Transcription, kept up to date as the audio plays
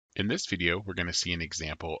In this video, we're going to see an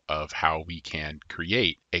example of how we can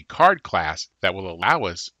create a card class that will allow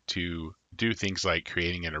us to do things like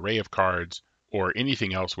creating an array of cards or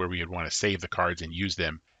anything else where we would want to save the cards and use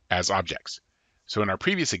them as objects. So in our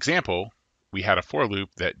previous example, we had a for loop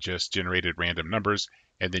that just generated random numbers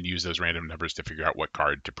and then used those random numbers to figure out what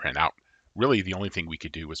card to print out. Really, the only thing we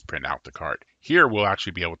could do was print out the card. Here, we'll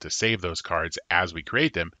actually be able to save those cards as we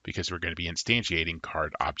create them because we're going to be instantiating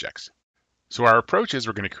card objects. So our approach is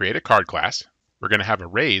we're going to create a card class. We're going to have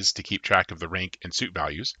arrays to keep track of the rank and suit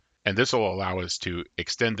values. And this will allow us to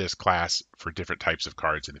extend this class for different types of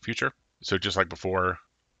cards in the future. So just like before,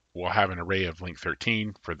 we'll have an array of length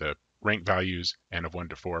 13 for the rank values and of 1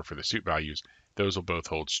 to 4 for the suit values. Those will both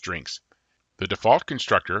hold strings. The default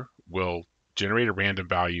constructor will generate a random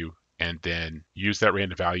value and then use that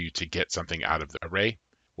random value to get something out of the array.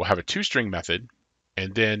 We'll have a toString method,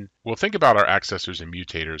 and then we'll think about our accessors and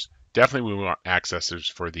mutators. Definitely we want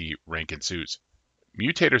accessors for the rank and suits.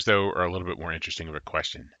 Mutators, though, are a little bit more interesting of a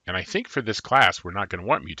question. And I think for this class, we're not going to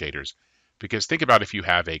want mutators, because think about if you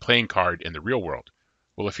have a playing card in the real world.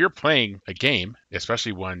 Well, if you're playing a game,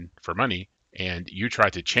 especially one for money, and you try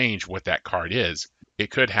to change what that card is, it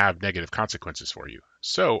could have negative consequences for you.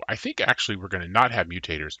 So I think actually we're going to not have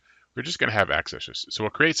mutators. We're just going to have accessors. So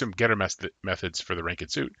we'll create some getter methods for the rank and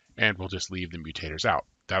suit, and we'll just leave the mutators out.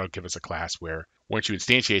 That'll give us a class where once you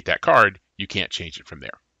instantiate that card, you can't change it from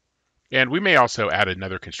there. And we may also add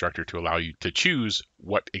another constructor to allow you to choose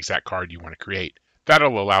what exact card you want to create.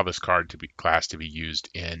 That'll allow this card class to be used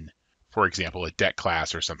in, for example, a deck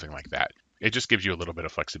class or something like that. It just gives you a little bit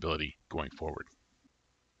of flexibility going forward.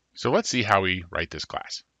 So let's see how we write this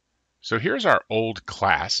class. So here's our old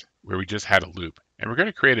class where we just had a loop, and we're going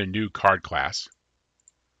to create a new card class.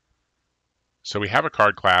 So we have a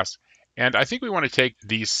card class, and I think we want to take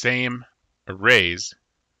these same arrays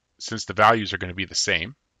since the values are going to be the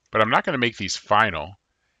same, but I'm not going to make these final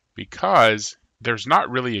because there's not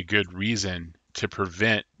really a good reason to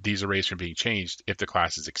prevent these arrays from being changed if the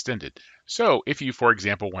class is extended. So if you, for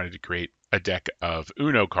example, wanted to create a deck of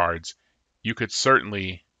Uno cards, you could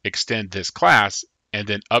certainly extend this class and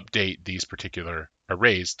then update these particular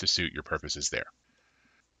arrays to suit your purposes there.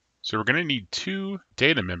 So we're going to need 2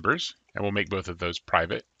 data members, and we'll make both of those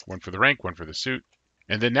private, one for the rank, one for the suit.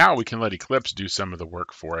 And then now we can let Eclipse do some of the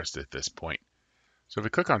work for us at this point. So if we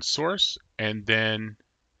click on source and then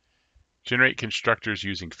generate constructors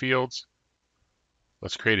using fields,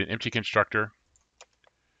 let's create an empty constructor.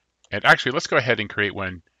 And actually, let's go ahead and create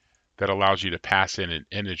one that allows you to pass in an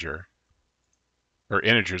integer, or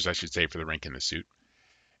integers, I should say, for the rank and the suit.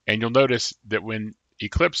 And you'll notice that when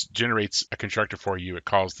Eclipse generates a constructor for you, it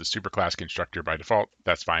calls the superclass constructor by default.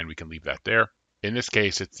 That's fine, we can leave that there. In this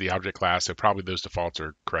case, it's the object class, so probably those defaults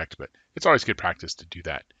are correct, but it's always good practice to do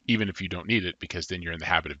that, even if you don't need it, because then you're in the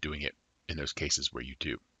habit of doing it in those cases where you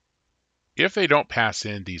do. If they don't pass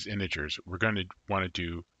in these integers, we're going to want to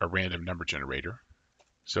do a random number generator.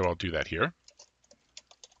 So I'll do that here.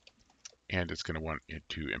 And it's going to want it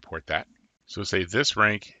to import that. So say this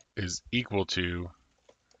rank is equal to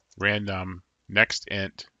random next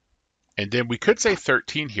int. And then we could say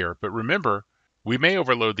 13 here, but remember, we may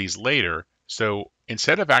overload these later. So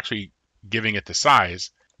instead of actually giving it the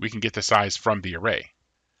size, we can get the size from the array.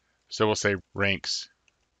 So we'll say ranks.length.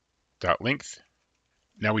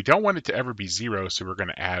 Now we don't want it to ever be 0, so we're going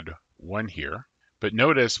to add 1 here. But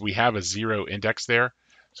notice we have a 0 index there.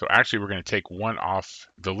 So actually we're going to take 1 off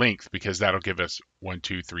the length because that'll give us 1,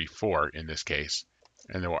 2, 3, 4 in this case.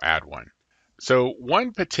 And then we'll add 1. So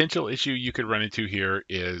one potential issue you could run into here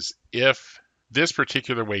is if this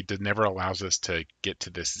particular way never allows us to get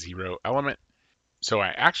to this 0 element. So I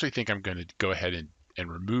actually think I'm going to go ahead and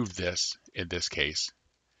remove this in this case,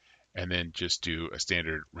 and then just do a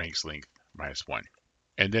standard ranks length -1.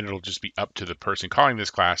 And then it'll just be up to the person calling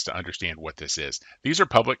this class to understand what this is. These are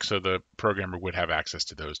public, so the programmer would have access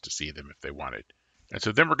to those to see them if they wanted. And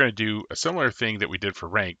so then we're going to do a similar thing that we did for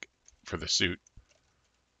rank for the suit.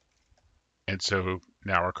 And so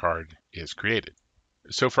now our card is created.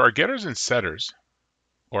 So for our getters and setters,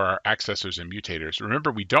 or our accessors and mutators,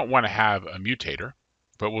 remember we don't want to have a mutator,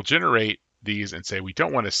 but we'll generate these and say we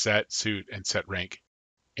don't want to set suit and set rank.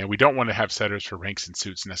 And we don't want to have setters for ranks and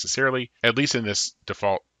suits necessarily, at least in this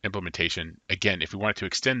default implementation. Again, if we wanted to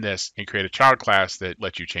extend this and create a child class that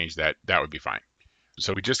lets you change that, that would be fine.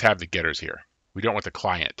 So we just have the getters here. We don't want the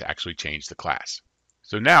client to actually change the class.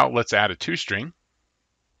 So now let's add a toString.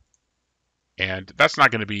 And that's not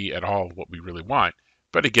going to be at all what we really want,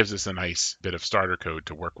 but it gives us a nice bit of starter code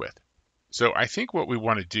to work with. So I think what we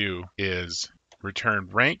want to do is return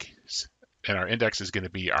ranks, and our index is going to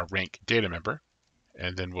be our rank data member.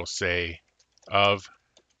 And then we'll say of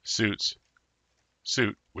suits,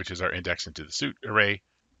 suit, which is our index into the suit array,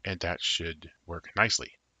 and that should work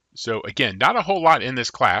nicely. So again, not a whole lot in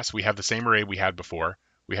this class. We have the same array we had before.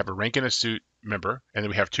 We have a rank and a suit member, and then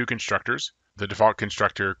we have two constructors. The default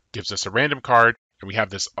constructor gives us a random card, and we have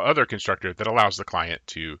this other constructor that allows the client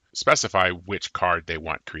to specify which card they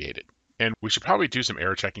want created. And we should probably do some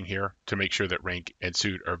error checking here to make sure that rank and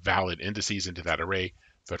suit are valid indices into that array,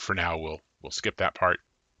 but for now we'll skip that part.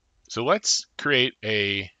 So let's create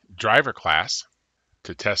a driver class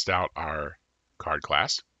to test out our card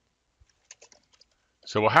class.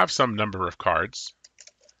 So we'll have some number of cards,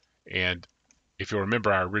 and if you'll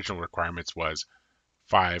remember, our original requirements was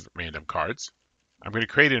 5 random cards. I'm going to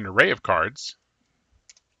create an array of cards,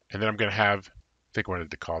 and then I'm going to have, I think I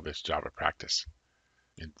wanted to call this Java practice,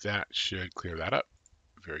 and that should clear that up.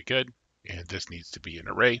 Very good. And this needs to be an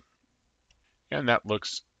array, and that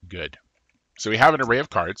looks good. So we have an array of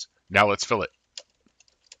cards. Now let's fill it.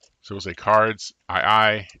 So we'll say cards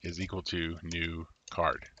II is equal to new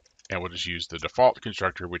card. And we'll just use the default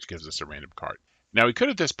constructor, which gives us a random card. Now we could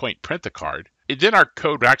at this point print the card. Then our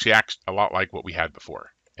code would actually act a lot like what we had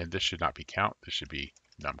before. And this should not be count. This should be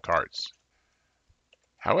num cards.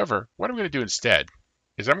 However, what I'm going to do instead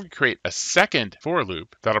is I'm going to create a second for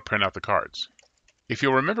loop that'll print out the cards. If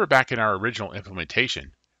you'll remember back in our original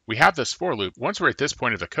implementation, we have this for loop. Once we're at this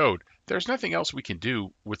point of the code, there's nothing else we can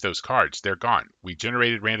do with those cards. They're gone. We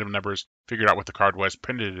generated random numbers, figured out what the card was,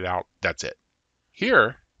 printed it out. That's it.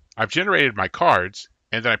 Here, I've generated my cards,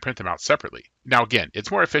 and then I print them out separately. Now again,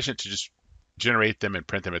 it's more efficient to just generate them and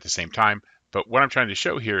print them at the same time, but what I'm trying to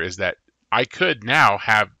show here is that I could now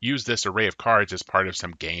use this array of cards as part of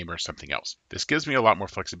some game or something else. This gives me a lot more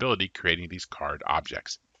flexibility creating these card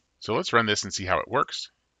objects. So let's run this and see how it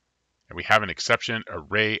works. And we have an exception,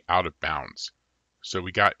 array out of bounds. So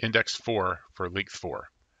we got index 4 for length 4.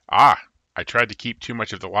 I tried to keep too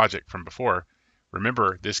much of the logic from before.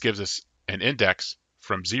 Remember, this gives us an index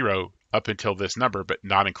from 0 up until this number, but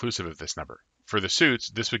not inclusive of this number. For the suits,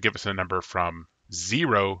 this would give us a number from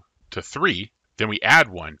 0 to 3. Then we add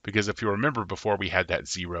 1, because if you remember before, we had that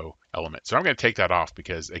 0 element. So I'm going to take that off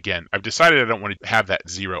because, again, I've decided I don't want to have that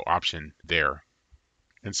 0 option there.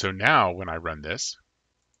 And so now when I run this,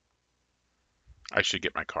 I should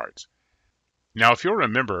get my cards. Now, if you'll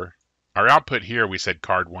remember, our output here, we said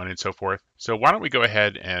card 1 and so forth. So why don't we go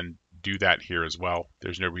ahead and do that here as well?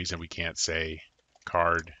 There's no reason we can't say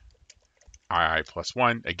card II plus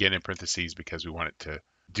 1, again in parentheses, because we want it to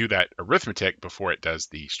do that arithmetic before it does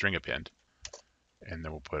the string append. And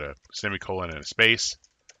then we'll put a semicolon and a space.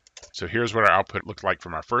 So here's what our output looked like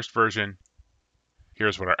from our first version.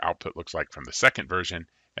 Here's what our output looks like from the second version.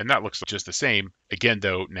 And that looks just the same. Again,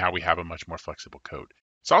 though, now we have a much more flexible code.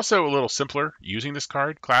 It's also a little simpler using this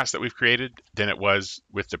card class that we've created than it was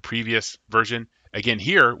with the previous version. Again,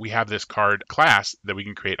 here we have this card class that we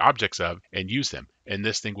can create objects of and use them. And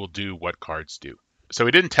this thing will do what cards do. So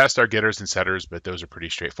we didn't test our getters and setters, but those are pretty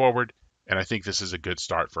straightforward. And I think this is a good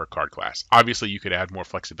start for a card class. Obviously, you could add more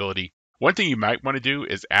flexibility. One thing you might want to do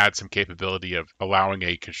is add some capability of allowing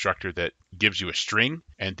a constructor that gives you a string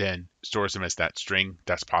and then stores them as that string.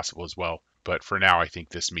 That's possible as well. But for now, I think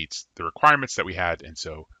this meets the requirements that we had, and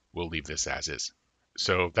so we'll leave this as is.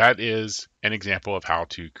 So that is an example of how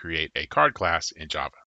to create a card class in Java.